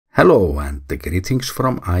Hello and greetings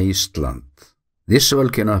from Iceland. This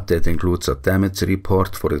volcano update includes a damage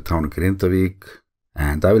report for the town Grindavik,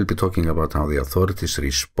 and I will be talking about how the authorities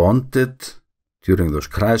responded during those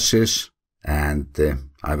crises, and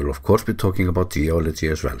I will of course be talking about geology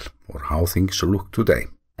as well, or how things look today.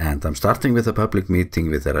 And I'm starting with a public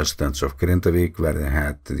meeting with the residents of Grindavik where they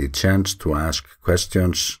had the chance to ask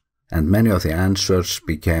questions, and many of the answers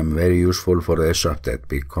became very useful for this update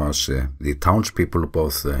because the townspeople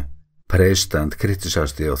both praised and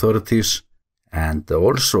criticized the authorities, and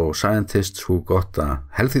also scientists who got a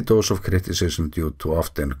healthy dose of criticism due to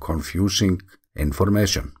often confusing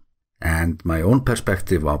information. And my own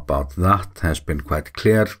perspective about that has been quite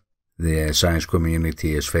clear. The science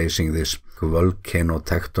community is facing this volcano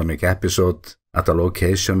tectonic episode at a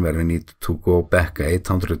location where we need to go back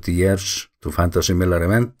 800 years to find a similar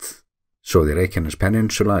event. So the Reykjanes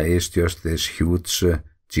Peninsula is just this huge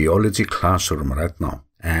geology classroom right now.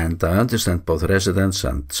 And I understand both residents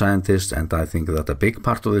and scientists, and I think that a big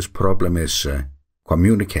part of this problem is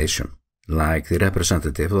communication. Like the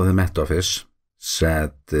representative of the Met Office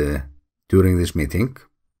said during this meeting,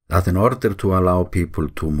 that in order to allow people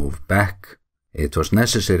to move back, it was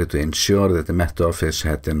necessary to ensure that the Met Office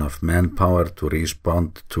had enough manpower to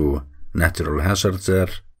respond to natural hazards there,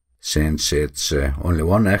 since it's only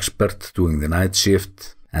one expert doing the night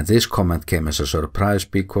shift. And this comment came as a surprise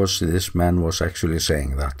because this man was actually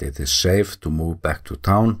saying that it is safe to move back to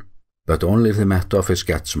town, but only if the Met Office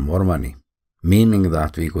gets more money, meaning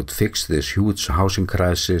that we could fix this huge housing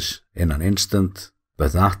crisis in an instant,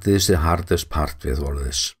 but that is the hardest part with all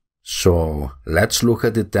this. So let's look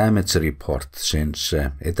at the damage report, since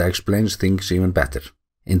it explains things even better.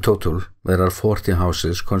 In total, there are 40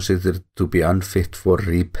 houses considered to be unfit for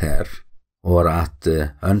repair or at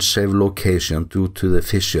unsafe location due to the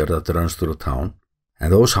fissure that runs through town,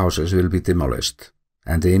 and those houses will be demolished.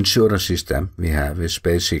 And the insurance system we have is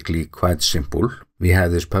basically quite simple. We have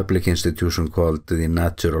this public institution called the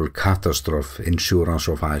Natural Catastrophe Insurance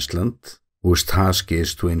of Iceland, whose task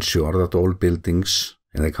is to ensure that all buildings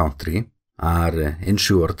in the country are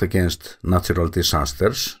insured against natural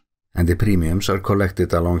disasters, and the premiums are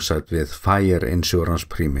collected alongside with fire insurance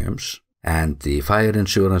premiums. And the fire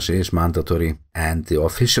insurance is mandatory, and the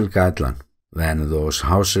official guideline when those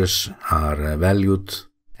houses are valued,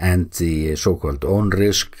 and the so-called own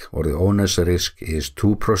risk or the owner's risk is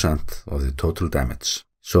 2% of the total damage.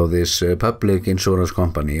 So this public insurance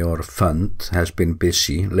company or fund has been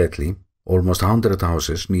busy lately. Almost 100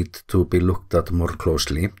 houses need to be looked at more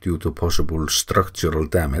closely due to possible structural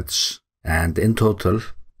damage, and in total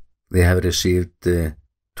they have received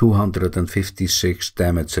 256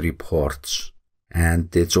 damage reports,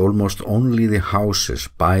 and it's almost only the houses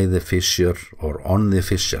by the fissure or on the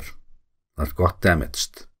fissure that got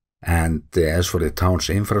damaged. And as for the town's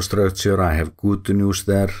infrastructure, I have good news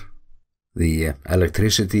there. The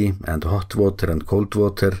electricity and hot water and cold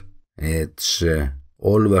water, it's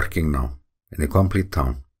all working now in the complete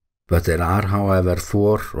town. But there are, however,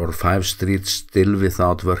 4 or 5 streets still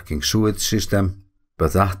without working sewage system,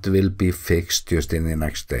 but that will be fixed just in the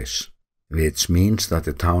next days, which means that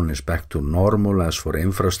the town is back to normal as for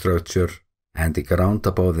infrastructure, and the ground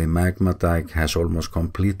above the magma dike has almost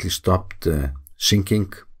completely stopped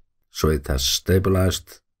sinking, so it has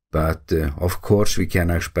stabilized. But of course we can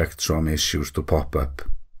expect some issues to pop up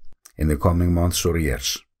in the coming months or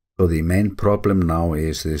years. So the main problem now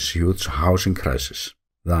is this huge housing crisis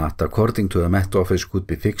that, according to the Met Office, could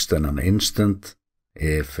be fixed in an instant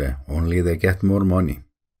if only they get more money.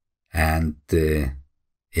 And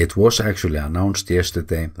it was actually announced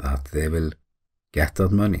yesterday that they will get that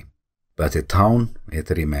money. But the town, it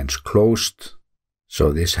remains closed,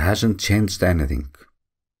 so this hasn't changed anything.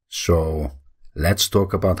 So let's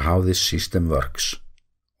talk about how this system works,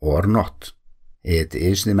 or not. It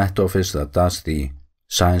is the Met Office that does the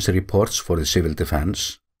science reports for the civil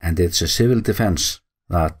defense, and it's the civil defense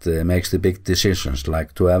that makes the big decisions,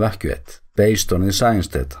 like to evacuate, based on the science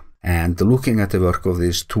data. And looking at the work of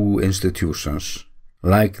these two institutions,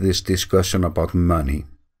 like this discussion about money,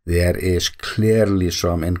 there is clearly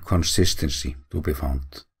some inconsistency to be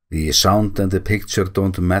found. The sound and the picture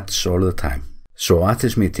don't match all the time. So at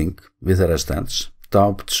this meeting with the residents,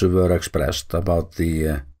 doubts were expressed about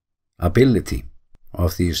the ability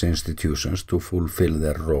of these institutions to fulfill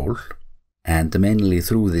their role, and mainly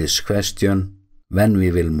through this question, when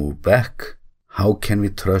we will move back, how can we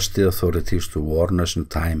trust the authorities to warn us in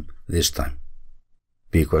time this time?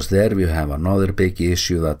 Because there we have another big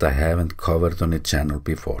issue that I haven't covered on the channel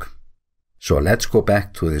before. So let's go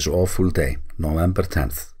back to this awful day, November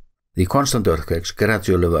 10th. The constant earthquakes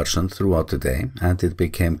gradually worsened throughout the day, and it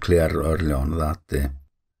became clear early on that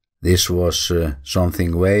This was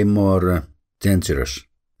something way more dangerous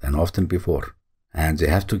than often before. And they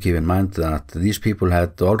have to keep in mind that these people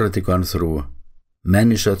had already gone through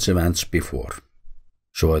many such events before.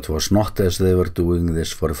 So it was not as they were doing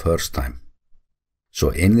this for the first time. So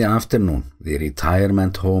in the afternoon, the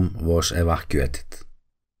retirement home was evacuated.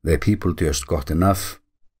 The people just got enough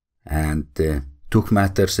and took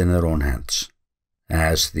matters in their own hands,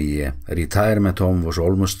 as the retirement home was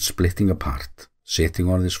almost splitting apart, sitting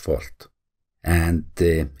on this fault. And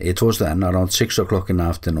it was then around 6 o'clock in the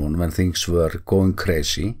afternoon when things were going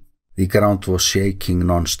crazy. The ground was shaking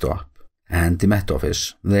non-stop, and the Met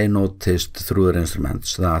Office, they noticed through their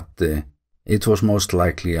instruments that it was most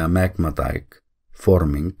likely a magma dike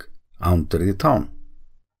forming under the town.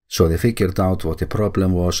 So they figured out what the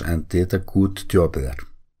problem was and did a good job there.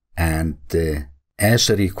 And as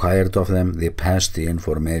required of them, they passed the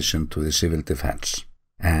information to the civil defense.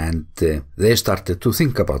 And they started to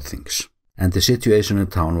think about things. And the situation in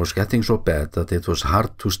town was getting so bad that it was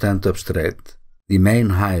hard to stand up straight. The main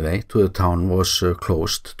highway to the town was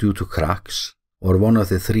closed due to cracks, or one of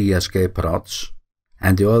the 3 escape routes,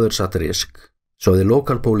 and the others at risk. So the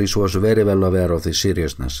local police was very well aware of the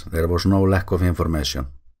seriousness. There was no lack of information.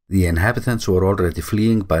 The inhabitants were already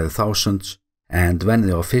fleeing by the thousands, and when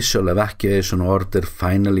the official evacuation order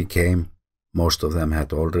finally came, most of them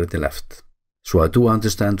had already left. So I do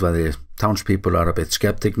understand why the townspeople are a bit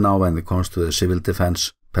skeptic now when it comes to the civil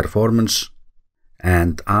defense performance,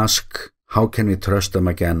 and ask how can we trust them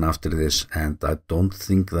again after this, and I don't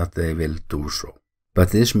think that they will do so.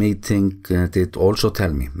 But this meeting did also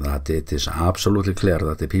tell me that it is absolutely clear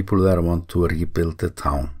that the people there want to rebuild the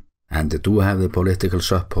town, and they do have the political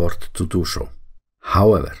support to do so.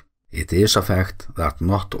 However, it is a fact that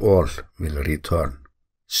not all will return,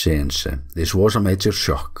 since this was a major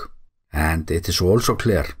shock, and it is also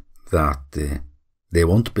clear that they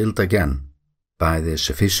won't build again by this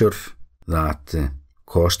fissure that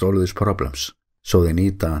caused all these problems. So they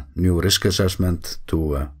need a new risk assessment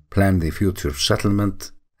to plan the future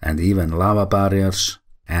settlement, and even lava barriers,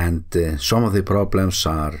 and some of the problems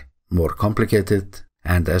are more complicated.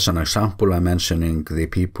 And as an example, I'm mentioning the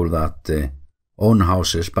people that own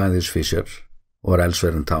houses by this fissure or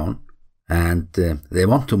elsewhere in town, and they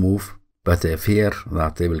want to move, but they fear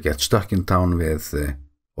that they will get stuck in town with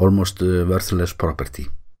almost worthless property,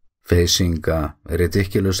 facing a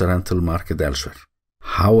ridiculous rental market elsewhere.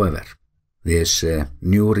 However, this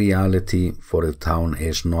new reality for the town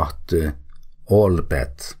is not all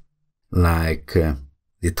bad. Like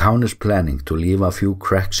the town is planning to leave a few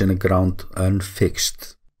cracks in the ground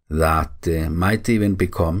unfixed that might even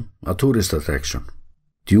become a tourist attraction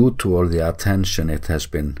due to all the attention it has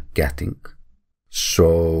been getting.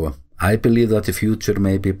 So I believe that the future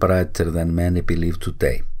may be brighter than many believe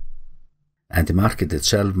today. And the market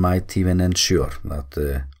itself might even ensure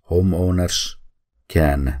that homeowners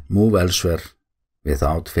can move elsewhere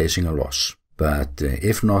without facing a loss. But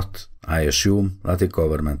if not, I assume that the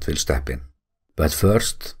government will step in. But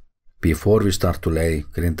first, before we start to lay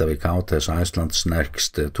Grindavík out as Iceland's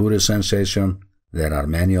next tourist sensation, there are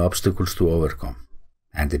many obstacles to overcome.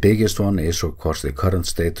 And the biggest one is of course the current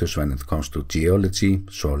status when it comes to geology,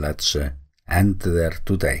 so let's end there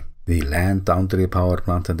today. The land under the power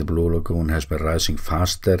plant and the Blue Lagoon has been rising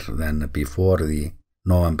faster than before the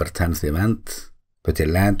November 10th event, but the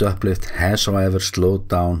land uplift has however slowed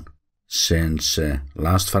down since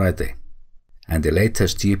last Friday. And the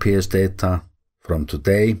latest GPS data from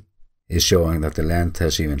today is showing that the land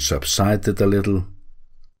has even subsided a little,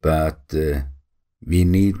 but we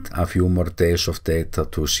need a few more days of data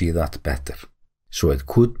to see that better. So it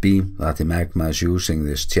could be that the magma is using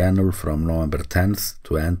this channel from November 10th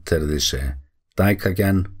to enter this dike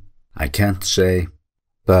again. I can't say.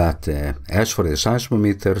 But as for the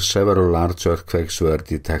seismometer, several large earthquakes were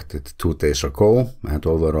detected 2 days ago, and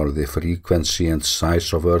overall the frequency and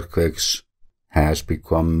size of earthquakes has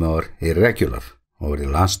become more irregular over the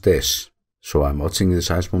last days. So I'm watching the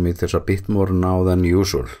seismometers a bit more now than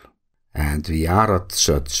usual. And we are at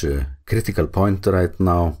such a critical point right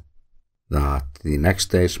now that the next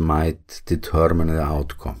days might determine the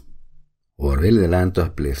outcome. Or will the land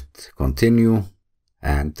uplift continue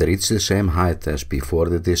and reach the same height as before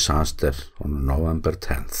the disaster on November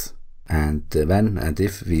 10th? And when and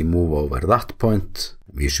if we move over that point,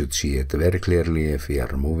 we should see it very clearly if we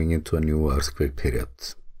are moving into a new earthquake period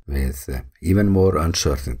with even more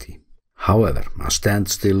uncertainty. However, a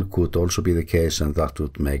standstill could also be the case, and that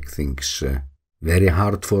would make things very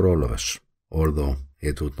hard for all of us, although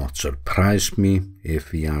it would not surprise me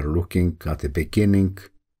if we are looking at the beginning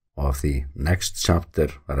of the next chapter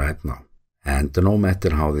right now. And no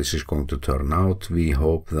matter how this is going to turn out, we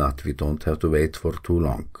hope that we don't have to wait for too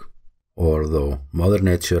long. Although Mother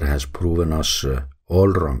Nature has proven us all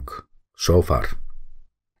wrong so far.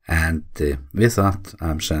 And with that,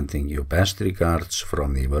 I'm sending you best regards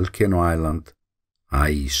from the Volcano Island,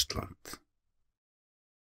 Iceland.